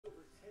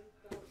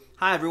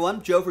Hi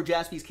everyone, Joe for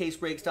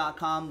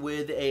JaspysCaseBreaks.com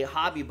with a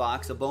hobby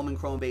box of Bowman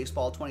Chrome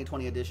Baseball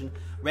 2020 edition,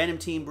 random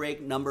team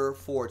break number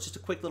 4. It's just a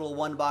quick little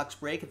one-box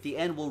break. At the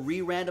end, we'll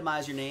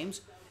re-randomize your names,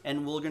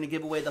 and we're going to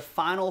give away the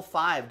final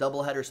 5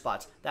 doubleheader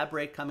spots. That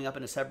break coming up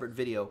in a separate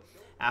video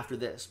after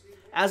this.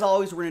 As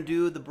always, we're going to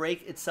do the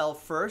break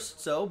itself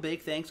first, so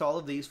big thanks to all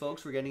of these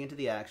folks for getting into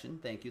the action.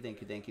 Thank you,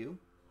 thank you, thank you.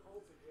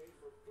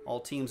 All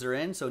teams are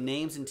in, so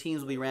names and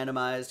teams will be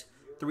randomized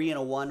 3 and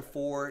a 1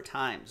 4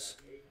 times.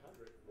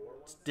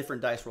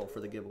 Different dice roll for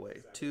the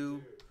giveaway.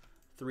 2,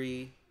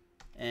 3,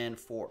 and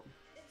 4.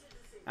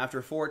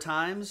 After 4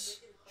 times,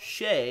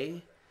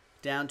 Shea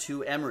down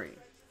to Emery.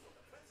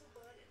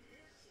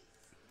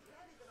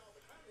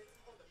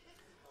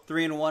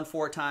 3 and 1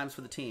 4 times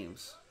for the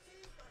teams.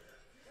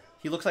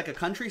 He looks like a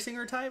country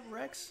singer type,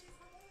 Rex.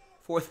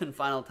 4th and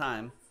final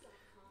time.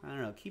 I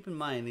don't know. Keep in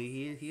mind,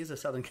 he is a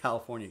Southern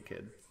California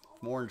kid.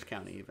 From Orange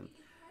County, even.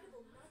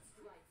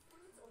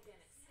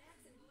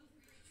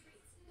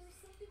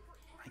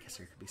 I guess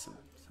there could be some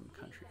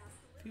country.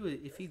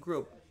 If he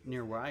grew up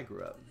near where I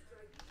grew up,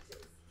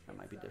 that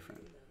might be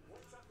different.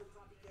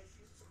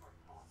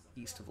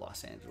 East of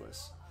Los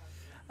Angeles.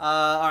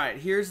 All right,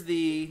 here's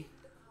the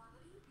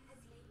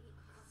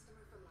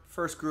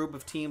first group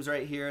of teams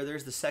right here.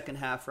 There's the second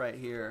half right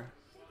here.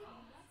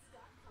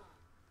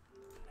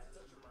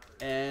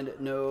 And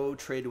no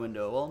trade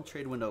window. Well,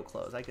 trade window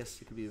closed. I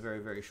guess it could be a very,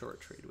 very short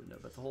trade window.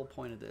 But the whole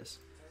point of this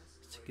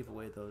is to give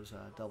away those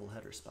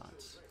doubleheader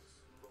spots.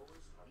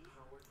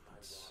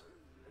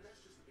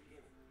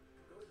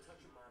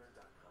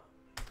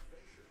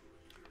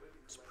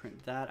 Let's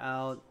print that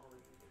out.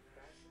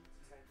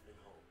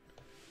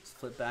 Let's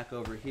flip back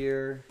over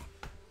here.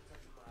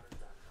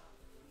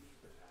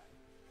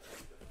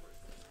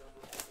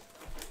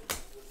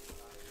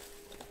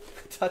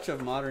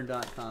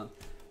 touchofmodern.com.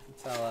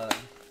 That's how I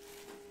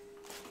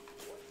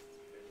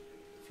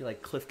feel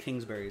like Cliff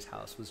Kingsbury's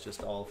house was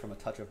just all from a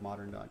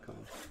touchofmodern.com.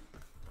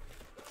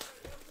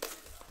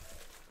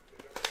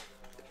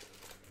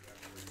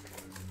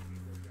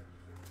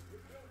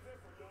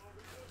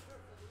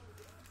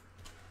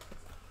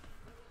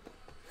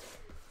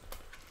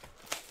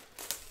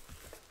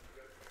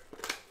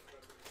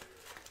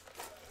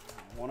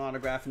 One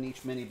autograph in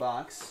each mini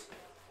box.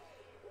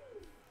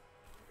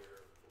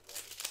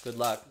 Good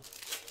luck.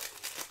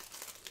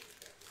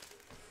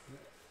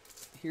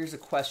 Here's a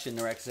question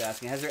Rex is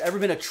asking. Has there ever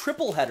been a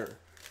triple header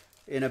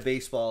in a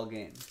baseball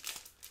game?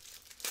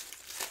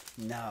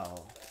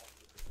 No.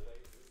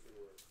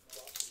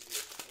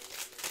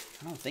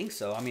 I don't think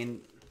so. I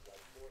mean,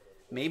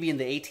 maybe in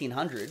the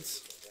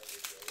 1800s.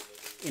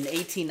 In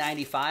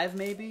 1895,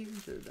 maybe?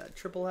 That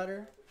triple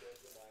header?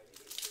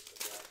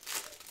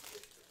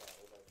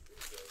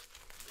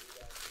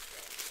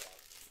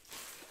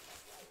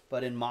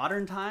 But in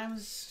modern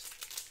times,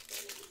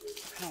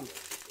 I don't...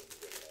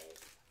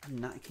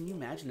 Can you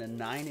imagine a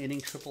 9-inning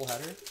triple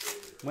header?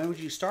 When would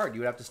you start? You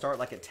would have to start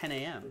like at 10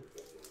 a.m.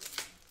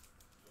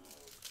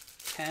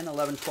 10,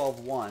 11,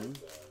 12, 1. And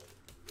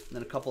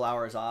then a couple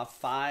hours off.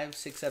 5,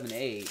 6, 7,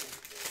 8.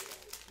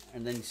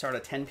 And then you start a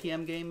 10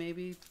 p.m. game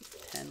maybe?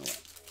 10, 11.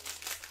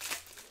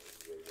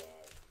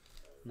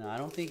 No, I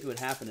don't think it would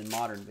happen in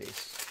modern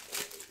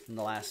base. In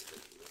the last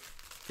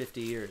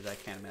 50 years, I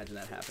can't imagine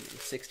that happening.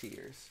 60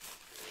 years.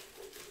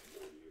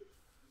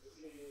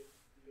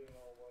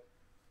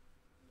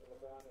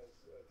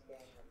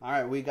 All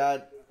right, we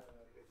got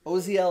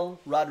Oziel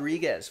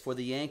Rodriguez for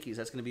the Yankees.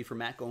 That's going to be for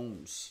Matt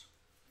Gomes.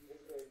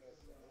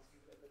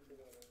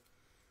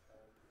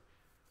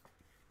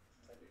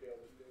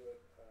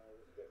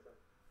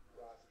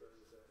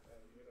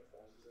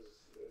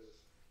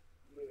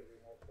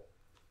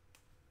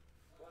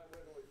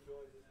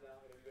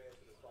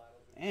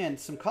 And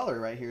some color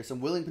right here,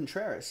 some Willing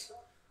Contreras.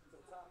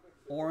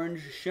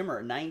 Orange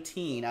Shimmer,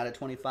 19 out of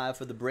 25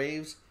 for the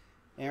Braves.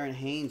 Aaron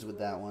Haynes with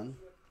that one.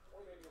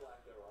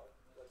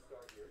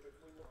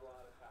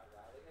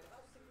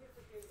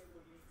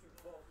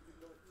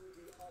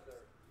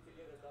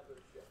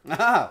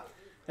 Ah,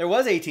 there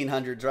was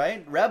 1800s,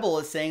 right? Rebel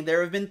is saying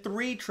there have been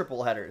 3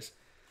 triple headers.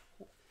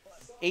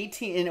 Once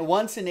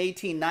in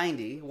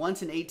 1890,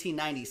 once in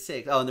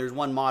 1896. Oh, and there's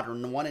one modern,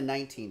 one in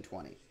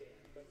 1920.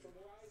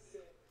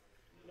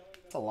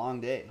 It's a long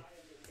day.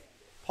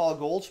 Paul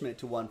Goldschmidt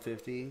to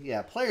 150.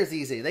 Yeah, players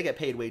easy. They get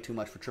paid way too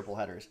much for triple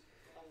headers.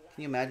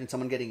 Can you imagine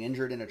someone getting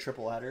injured in a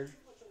triple header?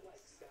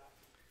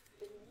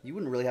 You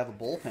wouldn't really have a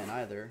bullpen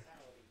either.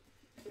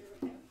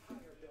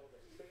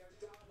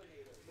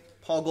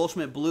 Paul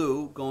Goldschmidt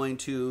blue going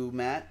to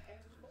Matt.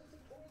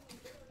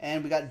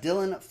 And we got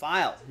Dylan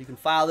File. You can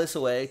file this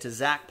away to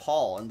Zach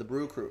Paul and the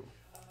Brew Crew.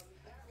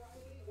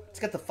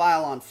 Let's get the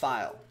file on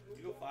file.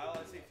 You go file,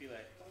 I say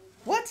filet.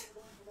 What?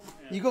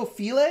 Yeah. You go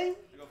filet?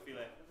 I go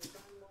filet.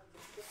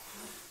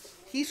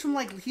 He's from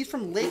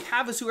Lake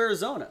Havasu,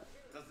 Arizona.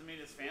 Doesn't mean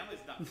his family's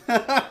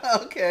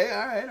not. Okay,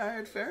 all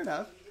right, fair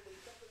enough.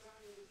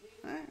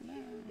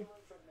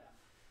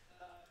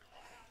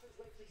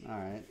 All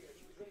right.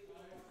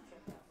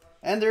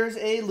 And there's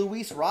a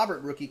Luis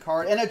Robert rookie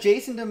card and a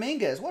Jason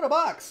Dominguez. What a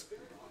box.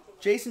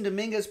 Jason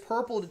Dominguez,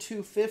 purple to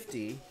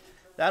 250.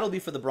 That'll be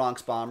for the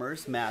Bronx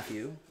Bombers,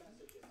 Matthew.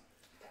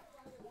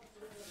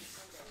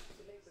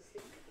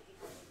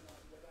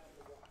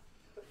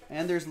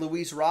 And there's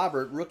Luis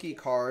Robert, rookie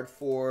card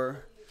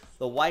for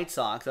the White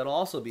Sox. That'll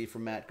also be for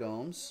Matt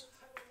Gomes.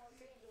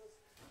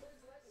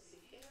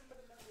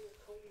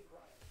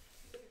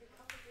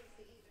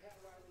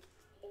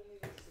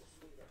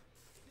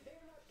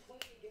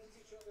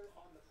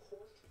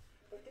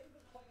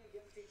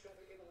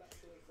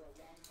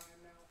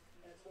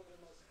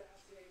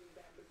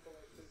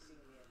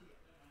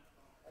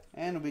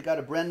 And we got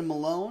a Brendan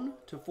Malone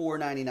to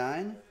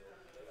 499,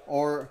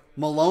 or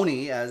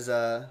Maloney, as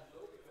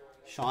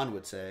Sean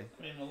would say.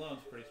 I mean,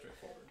 Malone's pretty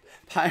straightforward.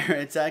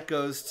 Pirates, that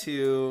goes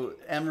to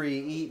Emery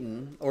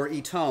Eaton, or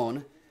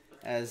Eatone,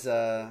 as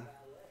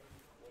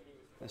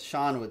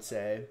Sean would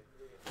say.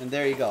 And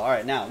there you go. All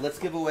right, now let's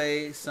give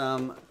away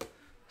some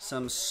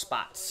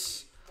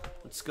spots.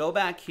 Let's go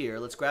back here.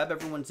 Let's grab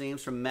everyone's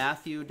names from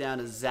Matthew down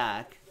to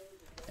Zach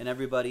and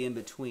everybody in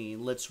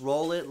between. Let's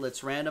roll it.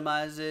 Let's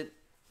randomize it.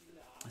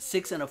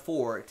 6 and a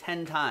 4,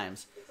 10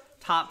 times.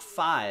 Top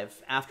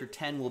 5 after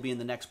 10 will be in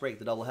the next break,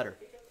 the doubleheader.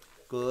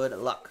 Good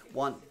luck.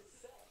 1,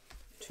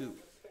 2,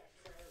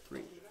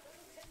 3,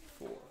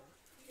 4,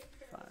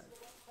 5,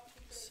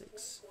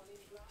 6,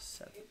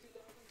 7,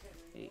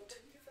 8,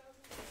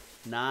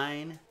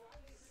 9,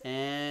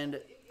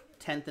 and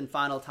 10th and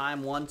final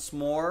time once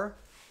more.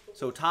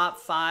 So top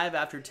 5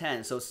 after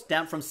 10. So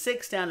down from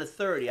 6 down to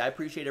 30. I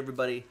appreciate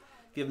everybody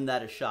giving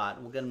that a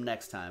shot. We'll get them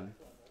next time.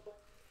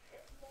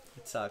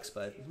 It sucks,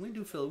 but we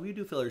do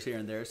fillers here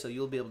and there, so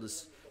you'll be able to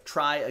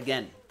try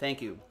again.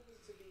 Thank you.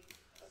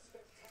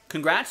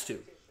 Congrats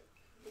to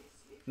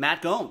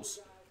Matt Gomes,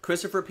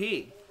 Christopher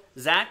P.,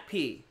 Zach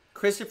P.,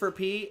 Christopher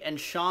P., and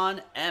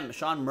Sean M.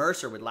 Sean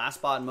Mercer with Last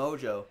Spot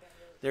Mojo.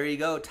 There you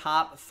go,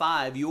 top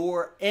 5.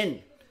 You're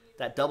in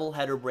that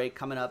doubleheader break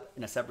coming up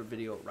in a separate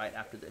video right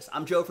after this.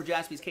 I'm Joe for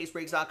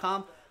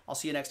JaspysCaseBreaks.com. I'll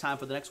see you next time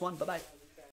for the next one. Bye-bye.